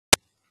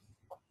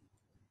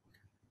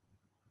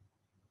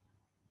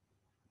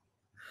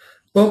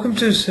Welcome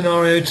to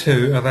scenario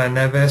 2 of our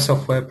NAVair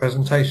software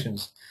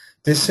presentations.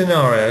 This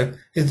scenario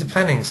is the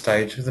planning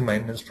stage of the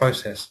maintenance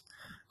process.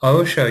 I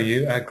will show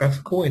you our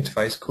graphical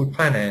interface called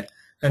PLANair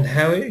and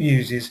how it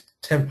uses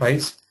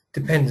templates,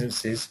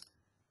 dependencies,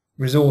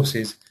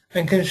 resources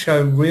and can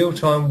show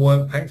real-time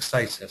work pack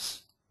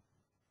status.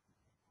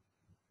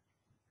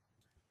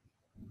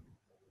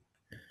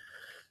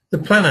 The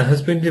planner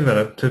has been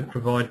developed to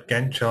provide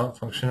Gantt chart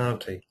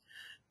functionality.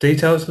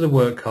 Details of the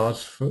work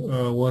cards for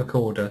a work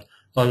order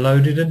are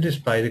loaded and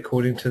displayed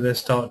according to their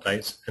start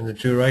dates and the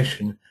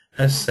duration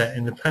as set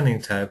in the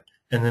Planning tab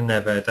in the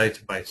NAVair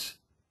database.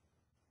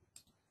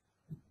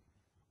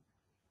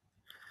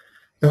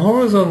 The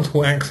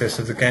horizontal axis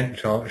of the Gantt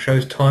chart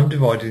shows time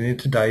divided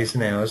into days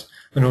and hours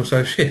and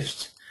also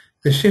shifts.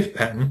 The shift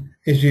pattern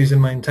is user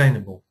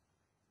maintainable.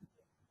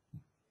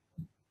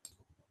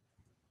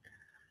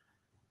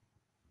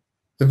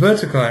 The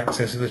vertical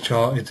axis of the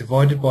chart is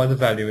divided by the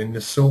value in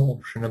the sort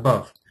option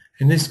above.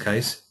 In this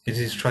case, it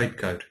is trade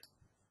code.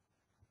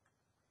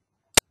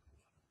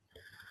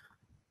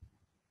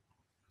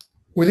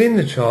 Within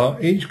the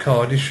chart, each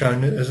card is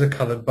shown as a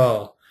coloured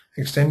bar,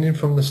 extending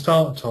from the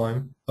start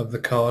time of the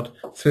card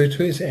through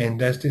to its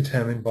end as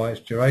determined by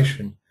its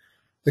duration.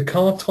 The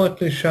card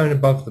title is shown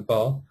above the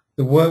bar,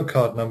 the work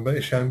card number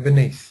is shown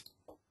beneath.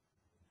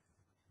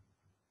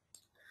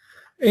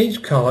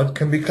 Each card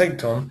can be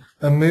clicked on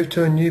and moved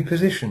to a new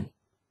position.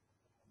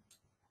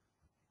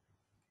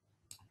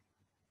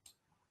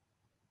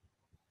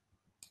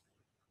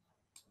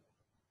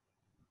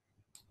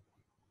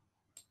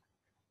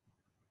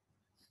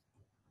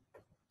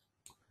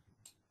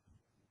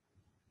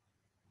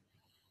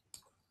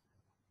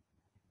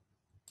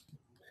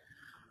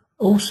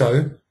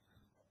 Also,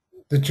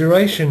 the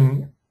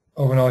duration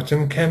of an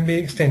item can be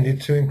extended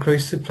to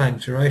increase the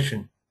planned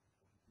duration.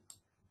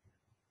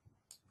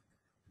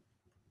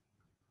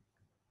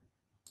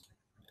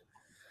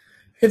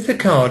 If the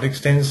card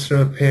extends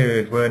through a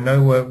period where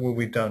no work will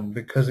be done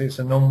because it's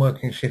a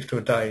non-working shift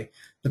or day,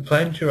 the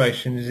planned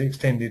duration is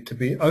extended to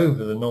be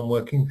over the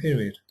non-working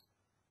period.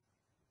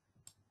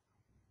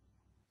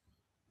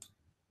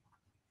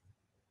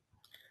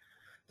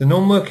 The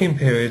non-working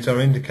periods are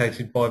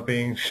indicated by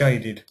being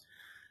shaded,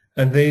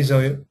 and these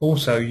are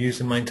also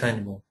user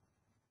maintainable.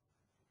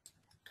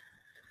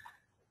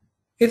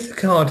 If the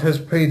card has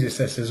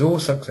predecessors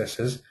or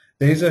successors,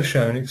 these are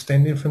shown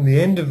extending from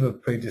the end of a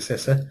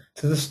predecessor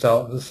to the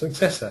start of the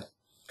successor.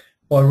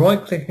 By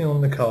right-clicking on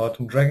the card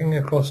and dragging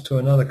across to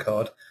another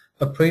card,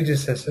 a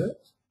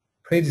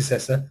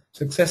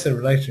predecessor-successor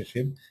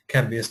relationship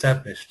can be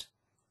established.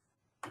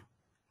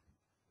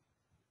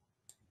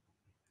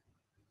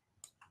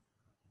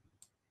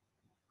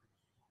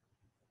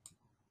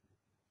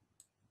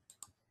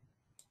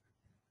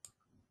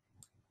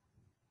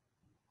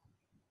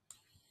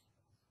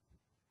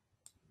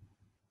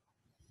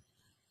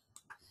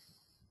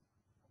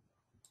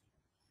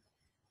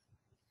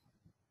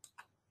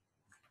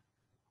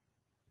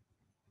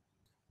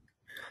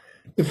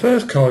 The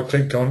first card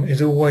clicked on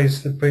is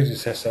always the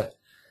predecessor.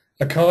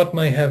 A card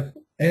may have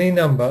any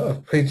number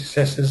of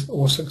predecessors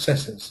or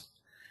successors.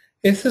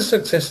 If the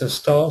successor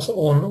starts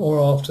on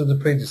or after the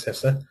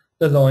predecessor,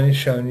 the line is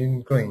shown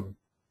in green.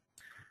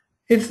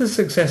 If the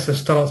successor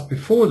starts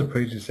before the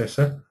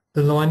predecessor,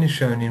 the line is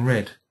shown in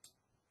red.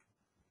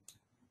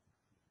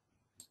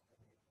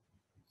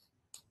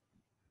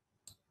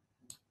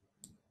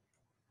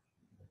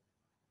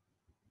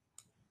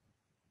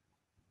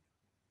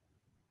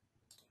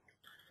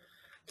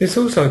 This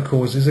also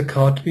causes a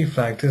card to be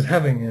flagged as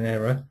having an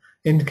error,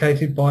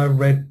 indicated by a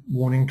red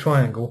warning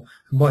triangle,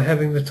 and by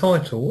having the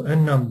title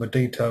and number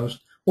details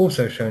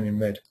also shown in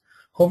red.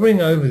 Hovering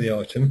over the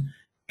item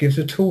gives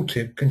a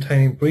tooltip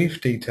containing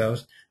brief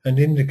details and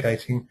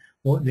indicating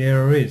what the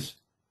error is.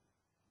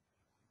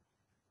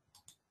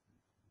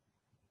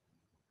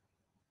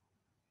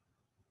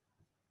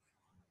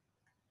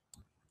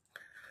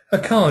 A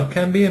card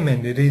can be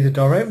amended either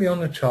directly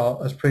on the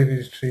chart as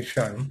previously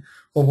shown,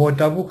 or by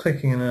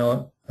double-clicking an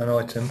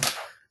item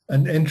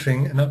and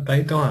entering an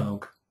update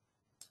dialog.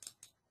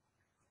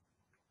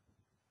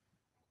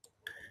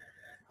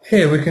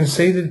 Here we can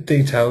see the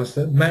details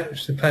that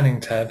match the Planning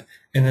tab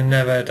in the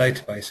NAVair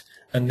database,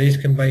 and these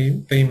can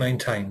be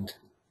maintained.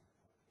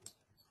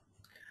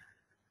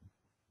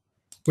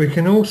 We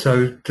can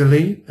also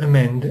delete,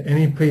 amend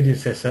any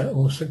predecessor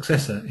or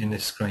successor in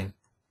this screen.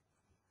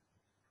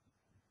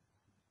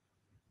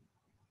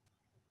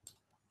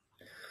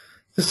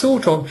 The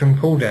Sort option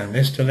pull-down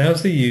list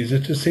allows the user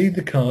to see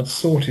the cards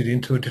sorted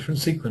into a different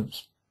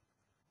sequence.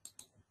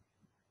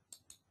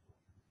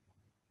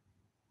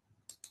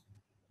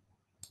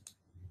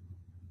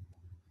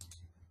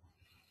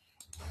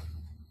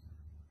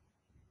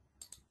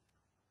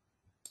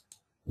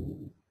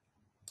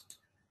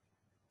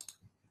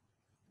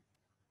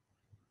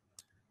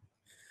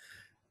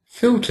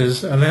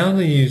 Filters allow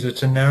the user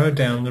to narrow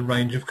down the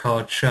range of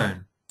cards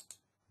shown.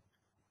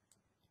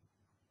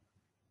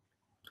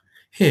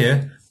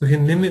 Here we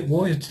can limit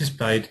what is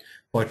displayed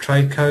by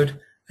trade code,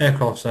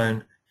 aircraft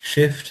zone,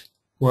 shift,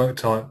 work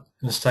type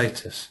and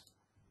status.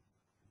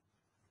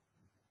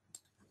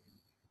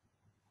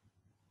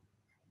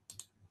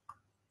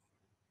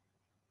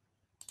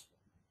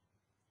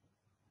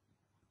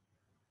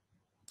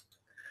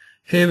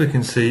 Here we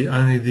can see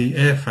only the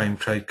airframe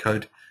trade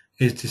code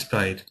is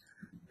displayed.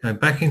 Going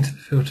back into the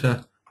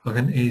filter, I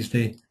can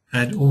easily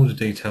add all the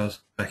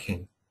details back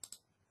in.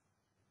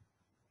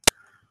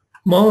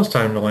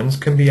 Milestone lines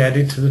can be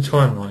added to the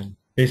timeline.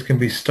 These can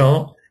be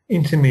start,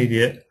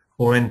 intermediate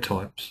or end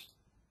types.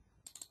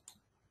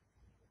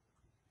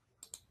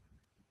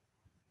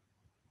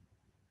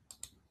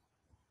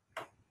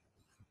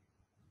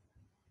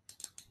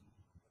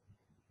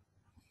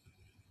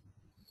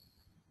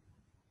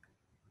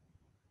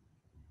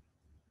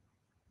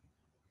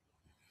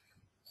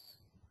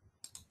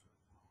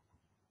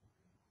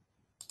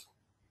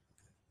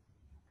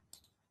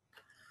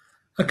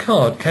 A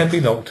card can be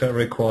locked at a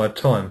required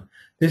time.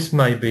 This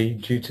may be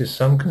due to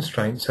some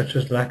constraints such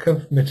as lack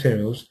of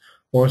materials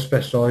or a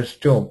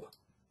specialised job.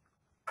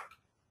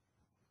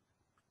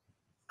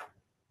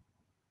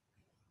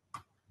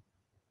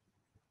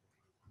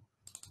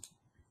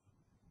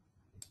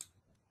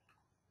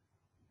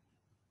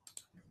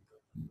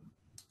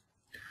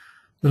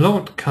 The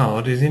locked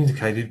card is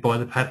indicated by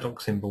the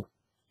padlock symbol.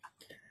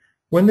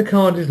 When the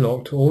card is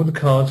locked, all the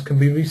cards can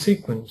be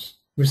resequenced.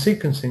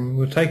 Resequencing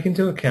will take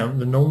into account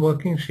the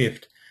non-working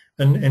shift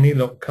and any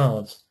locked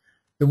cards.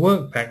 The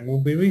work pack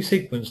will be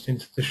resequenced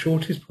into the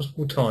shortest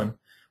possible time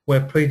where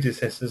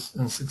predecessors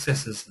and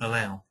successors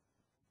allow.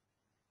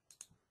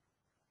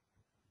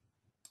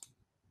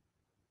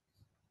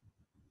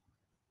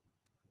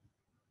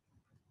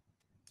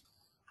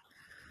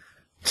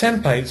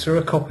 Templates are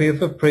a copy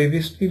of a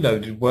previously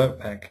loaded work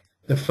pack.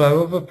 The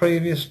flow of a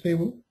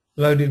previously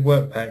loaded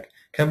work pack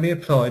can be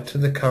applied to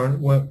the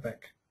current work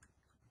pack.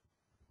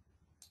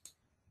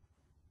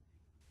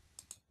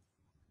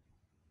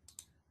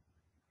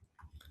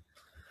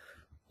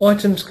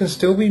 Items can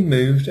still be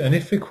moved and,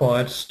 if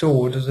required,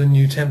 stored as a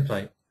new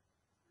template.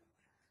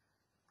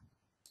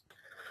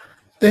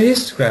 The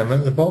histogram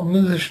at the bottom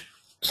of the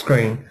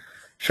screen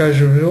shows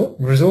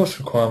resource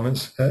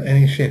requirements at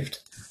any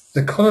shift.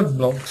 The coloured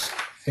blocks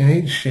in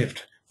each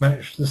shift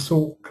match the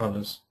sort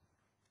colours.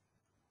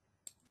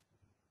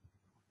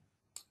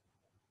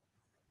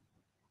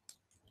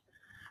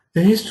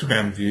 The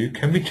histogram view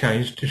can be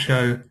changed to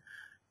show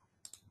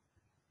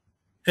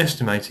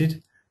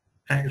estimated,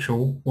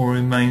 actual or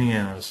remaining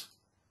hours.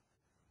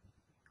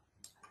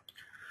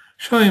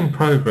 Showing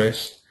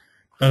progress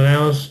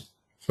allows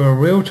for a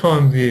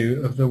real-time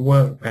view of the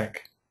work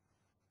pack.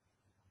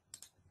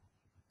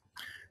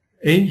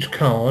 Each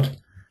card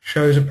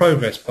shows a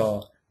progress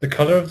bar. The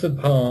colour of the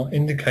bar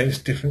indicates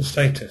different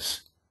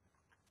status.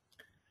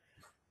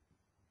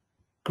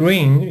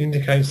 Green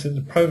indicates that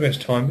the progress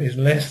time is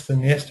less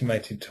than the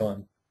estimated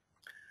time.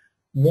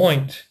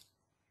 White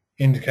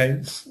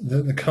indicates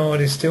that the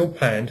card is still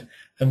planned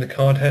and the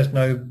card has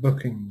no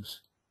bookings.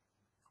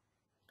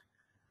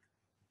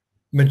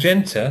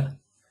 Magenta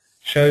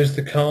shows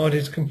the card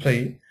is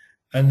complete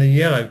and the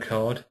yellow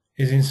card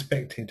is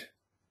inspected.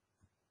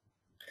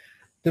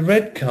 The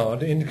red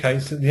card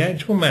indicates that the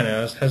actual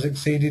man-hours has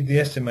exceeded the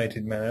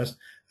estimated man-hours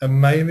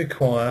and may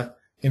require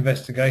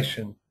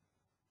investigation.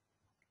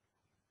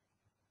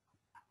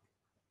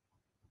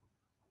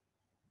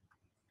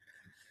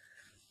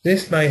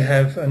 This may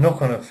have a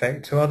knock-on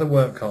effect to other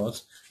work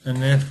cards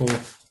and therefore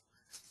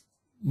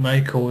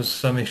may cause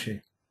some issue.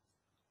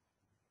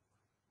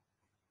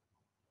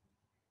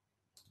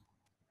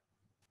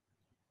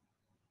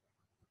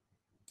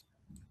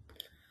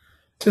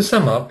 To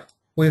sum up,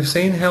 we have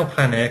seen how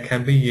PLANair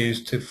can be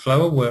used to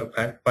flow a work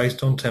pack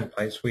based on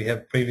templates we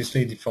have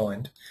previously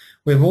defined.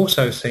 We have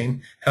also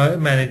seen how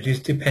it manages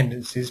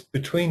dependencies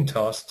between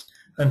tasks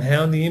and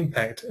how the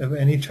impact of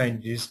any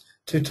changes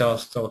to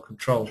tasks are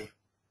controlled.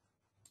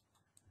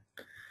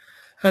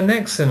 Our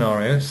next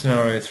scenario,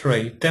 scenario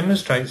 3,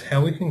 demonstrates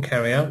how we can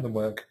carry out the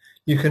work.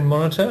 You can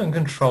monitor and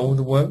control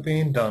the work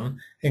being done,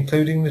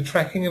 including the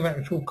tracking of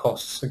actual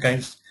costs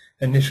against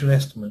initial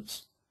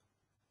estimates.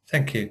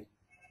 Thank you.